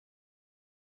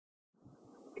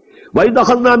وَإِذْ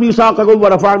أَخَذْنَا مِيثَاقَكُمْ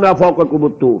وَرَفَعْنَا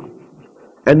فَوْقَكُمُ الطُّورَ.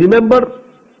 And remember,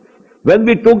 when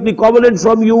we took the covenant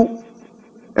from you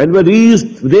and we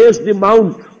raised the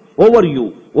mount over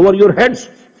you, over your heads,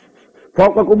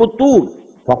 فَوْقَكُمُ الطُّورَ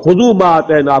فَخُذُوا مَا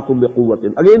آتَيْنَاكُمْ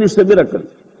بِقُوَّةٍ. Again it's a miracle.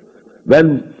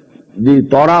 When the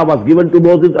Torah was given to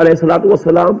Moses alayhi salatu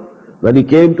wasalam, when he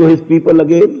came to his people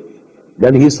again,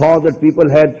 then he saw that people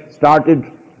had started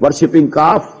worshipping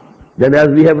calf. Then as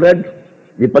we have read,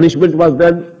 the punishment was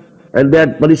done and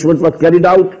that punishment was carried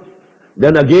out.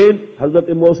 Then again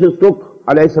Hazrat Moses took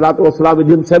alayhi salatu wasalam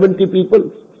with him 70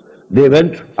 people. They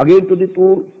went again to the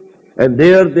Tur and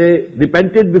there they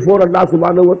repented before Allah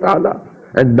subhanahu wa ta'ala.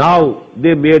 And now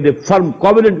they made a firm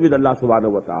covenant with Allah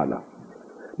subhanahu wa ta'ala.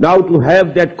 Now to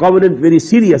have that covenant very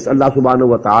serious, Allah subhanahu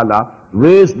wa ta'ala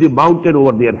raised the mountain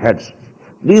over their heads.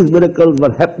 These miracles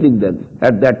were happening then,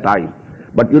 at that time.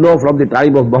 But you know, from the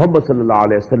time of Muhammad sallallahu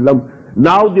alayhi wa sallam,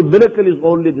 now the miracle is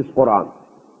only this Quran.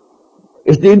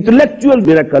 It's the intellectual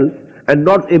miracle and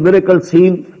not a miracle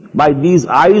seen by these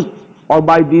eyes or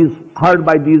heard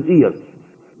by these ears.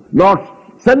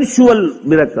 Not sensual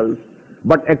miracles,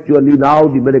 but actually now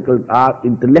the miracles are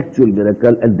intellectual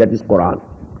miracle, and that is Quran.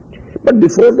 But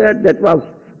before that,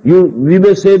 we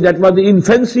may say that was the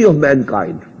infancy of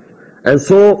mankind. And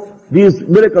so these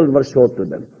miracles were shown to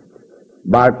them.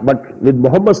 But with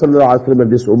Muhammad sallallahu alaihi wasallam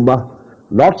and this ummah,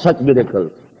 not such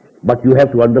miracles. But you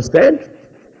have to understand,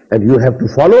 and you have to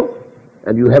follow,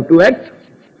 and you have to act,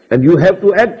 and you have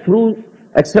to act through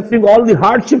accepting all the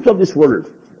hardships of this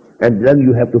world. And then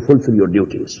you have to fulfill your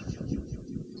duties.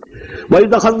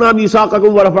 وَإِذْ أَخَذْنَا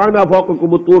مِيثَاقَكُمْ وَرَفَعْنَا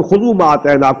فَوْقَكُمُ الطُّورَ خُذُوا مَا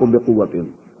آتَيْنَاكُمْ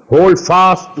بِقُوَّةٍ. Hold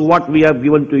fast to what we have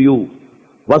given to you.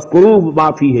 وَاذْكُرُوا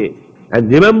مَا فِيهِ.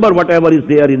 And remember whatever is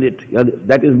there in it.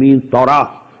 That is means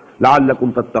Torah.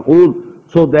 لَعَلَّكُمْ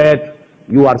تَتَّقُونَ. So that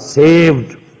you are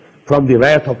saved from the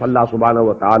wrath of Allah subhanahu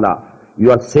wa ta'ala.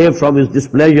 You are saved from His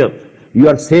displeasure. You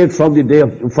are saved from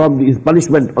His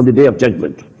punishment on the day of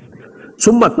judgment.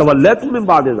 ثُمَّ تَوَلَّيْتُم مِّن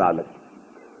بَعْدِ ذَلِكَ.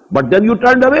 But then you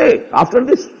turned away after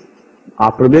this.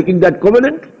 After making that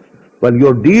covenant, well,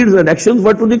 your deeds and actions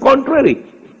were to the contrary.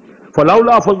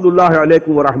 فَلَوْلَا فَضْلُ اللَّهِ عَلَيْكُمْ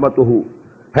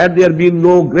وَرَحْمَتُهُ. Had there been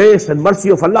no grace and mercy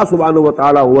of Allah subhanahu wa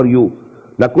ta'ala over you,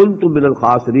 لَكُنْتُم مِّنَ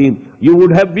الْخَاسِرِينَ. You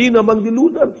would have been among the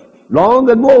losers long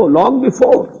ago, long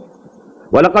before.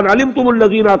 وَلَقَدْ عَلِمْتُمُ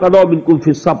الَّذِينَ اعْتَدَوْا مِنْكُمْ فِي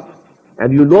السَّبْتِ.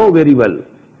 And you know very well,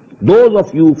 those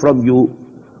of you from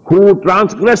you who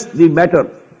transgressed the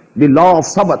law of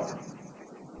Sabbath.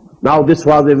 Now this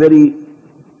was a very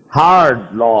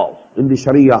hard law in the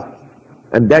Sharia,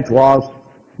 and that was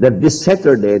that this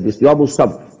Saturday, this Yawm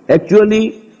al-Sabt,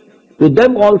 actually to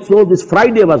them also this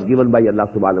Friday was given by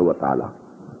Allah subhanahu wa ta'ala.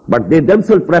 But they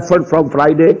themselves preferred from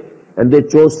Friday and they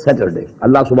chose Saturday.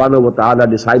 Allah subhanahu wa ta'ala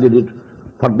decided it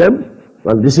for them.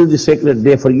 Well, this is the sacred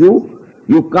day for you.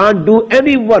 You can't do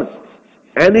any work,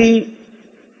 any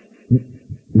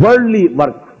worldly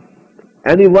work,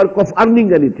 any work of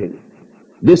earning anything.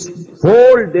 This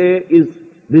whole day is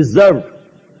reserved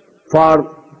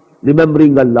for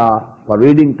remembering Allah, for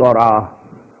reading Torah,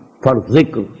 for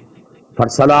zikr, for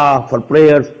salah, for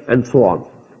prayers, and so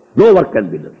on. No work can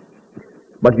be done.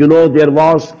 But you know, there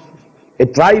was a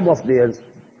tribe of theirs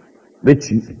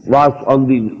which was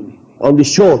on the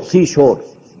shore, seashore,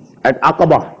 at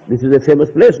Aqaba. This is a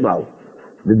famous place now.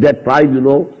 That tribe, you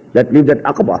know, that lived at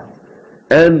Aqaba.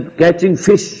 And catching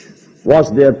fish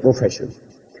was their profession.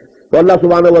 So Allah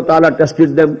subhanahu wa ta'ala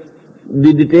tested them.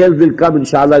 The details will come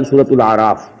inshallah in Surah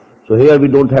Al-Araf. So here we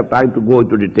don't have time to go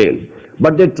into detail.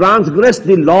 But they transgressed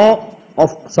the law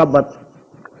of Sabbath.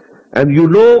 And you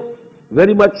know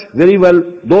very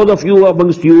well, those of you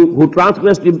amongst you who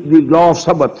transgressed the law of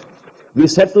Sabbath, we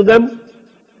said to them,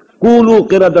 Kulu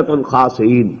qiradatan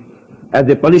khasi'in. As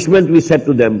a punishment we said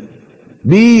to them,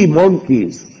 be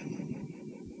monkeys.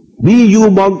 Be you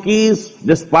monkeys,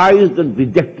 despised and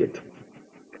rejected.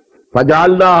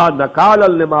 فَجَعَلْنَاهَا نَكَالًا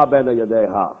لِمَا بَيْنَ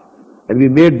يَدَيْهَا. And we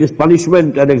made this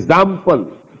punishment an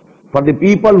example for the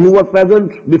people who were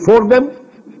present before them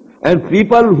and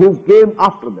people who came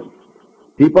after them.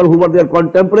 People who were their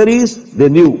contemporaries, they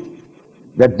knew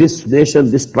that this nation,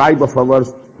 this tribe of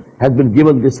ours has been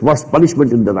given this worst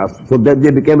punishment in the past. So that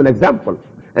they became an example.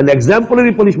 An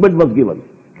exemplary punishment was given.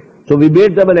 So we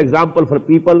made them an example for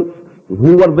people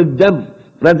who were with them,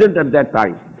 present at that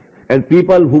time, and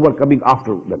people who were coming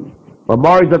after them.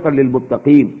 وَمَوْعِظَةً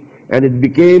لِلْمُتَّقِينَ. And it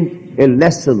became a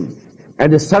lesson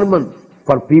and a sermon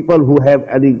for people who have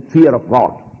any fear of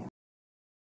God.